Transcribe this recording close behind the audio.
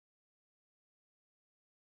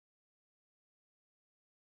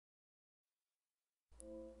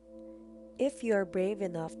If you're brave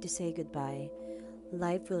enough to say goodbye,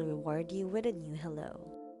 life will reward you with a new hello.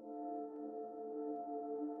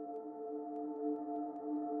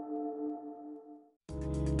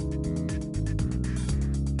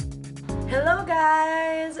 Hello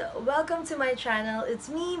guys! Welcome to my channel. It's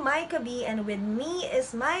me, Myka B, and with me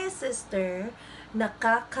is my sister.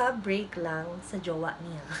 Nakaka-break lang sa jowa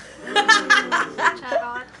niya.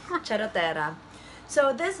 Charot. Charotera.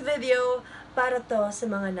 So, this video, para to sa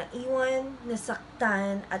mga naiwan,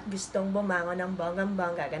 nasaktan, at gustong bumangon ng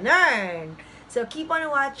bonggang-bongga. Ganun! So, keep on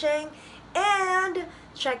watching and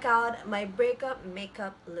check out my breakup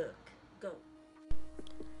makeup look. Go!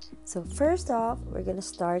 So first off, we're gonna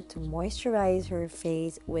start to moisturize her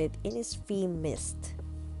face with Innisfree Mist.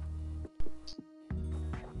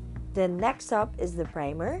 Then next up is the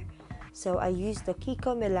primer. So I used the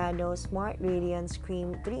Kiko Milano Smart Radiance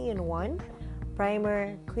Cream 3-in-1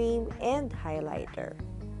 primer, cream, and highlighter.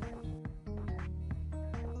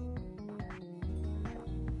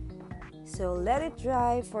 So let it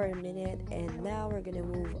dry for a minute, and now we're gonna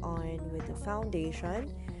move on with the foundation.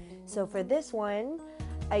 So for this one,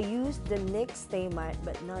 I used the NYX Stay Matte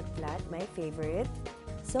but not flat, my favorite.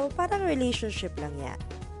 So parang relationship lang yan.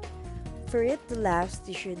 For it to last,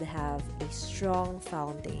 you should have a strong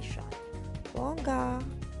foundation. Bongga!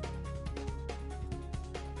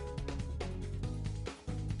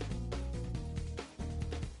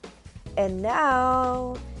 And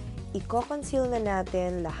now, i-conceal na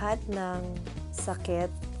natin lahat ng sakit,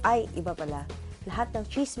 ay iba pala, lahat ng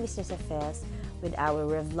chismis na sa face with our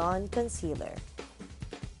Revlon Concealer.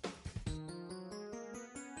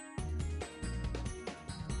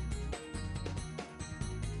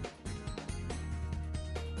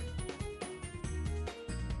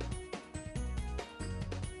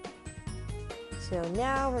 So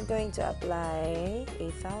now we're going to apply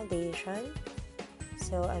a foundation.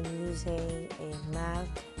 So I'm using a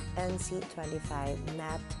MAC NC25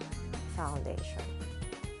 matte foundation.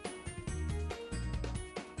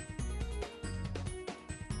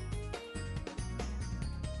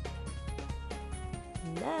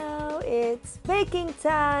 Now it's baking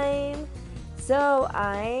time! So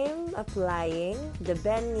I'm applying the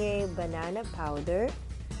Beignet banana powder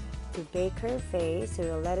to bake her face. So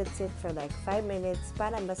we'll let it sit for like 5 minutes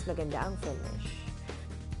para mas maganda ang finish.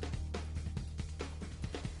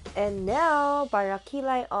 And now, para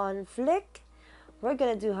kilay on flick, we're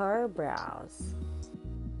gonna do her brows.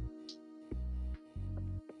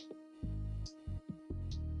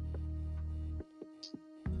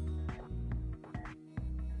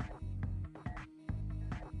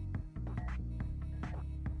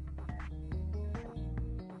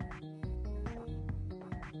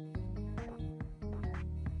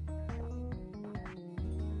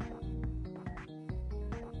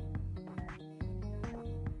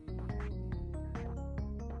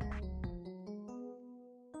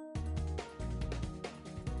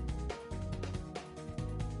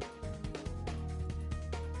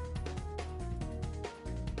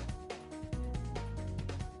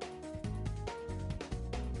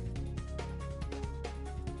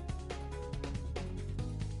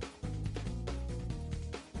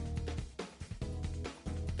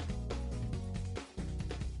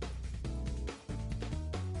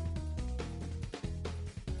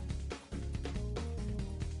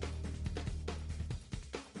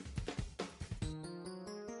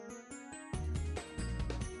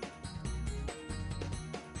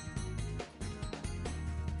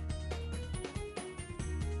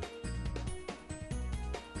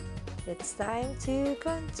 It's time to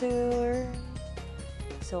contour.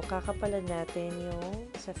 So, kakapalan natin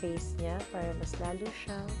yung sa face niya para mas lalo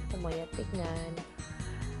siyang tumayat tignan.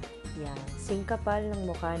 Yan. Singkapal ng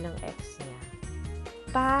mukha ng ex niya.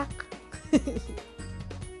 Pak!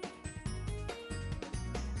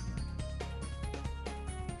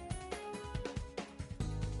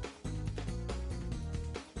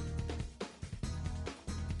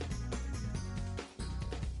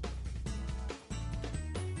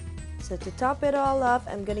 So to top it all off,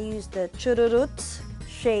 I'm gonna use the Chururut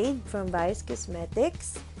shade from Vice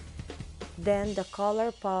Cosmetics. Then the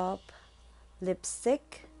ColourPop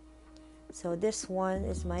lipstick. So this one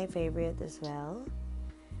is my favorite as well.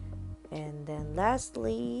 And then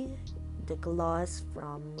lastly, the gloss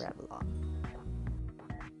from Revlon.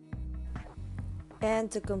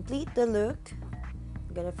 And to complete the look,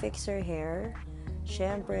 I'm gonna fix her hair.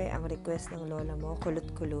 Syempre, ang request ng lola mo,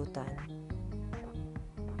 kulot-kulutan.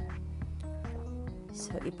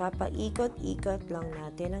 So, ipapaikot-ikot lang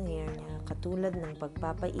natin ang hair niya katulad ng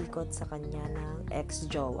pagpapaikot sa kanya ng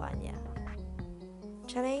ex-jowa niya.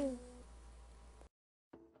 Charing!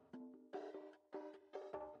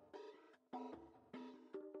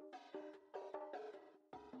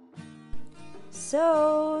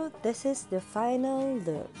 So, this is the final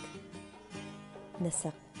look.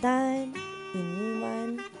 Nasaktan,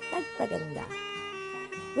 iniwan, nagpaganda.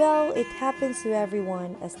 Well, it happens to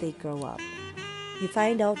everyone as they grow up. You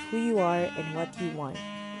find out who you are and what you want.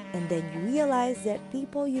 And then you realize that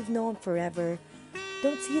people you've known forever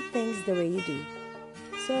don't see things the way you do.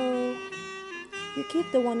 So, you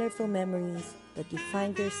keep the wonderful memories, but you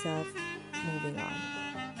find yourself moving on.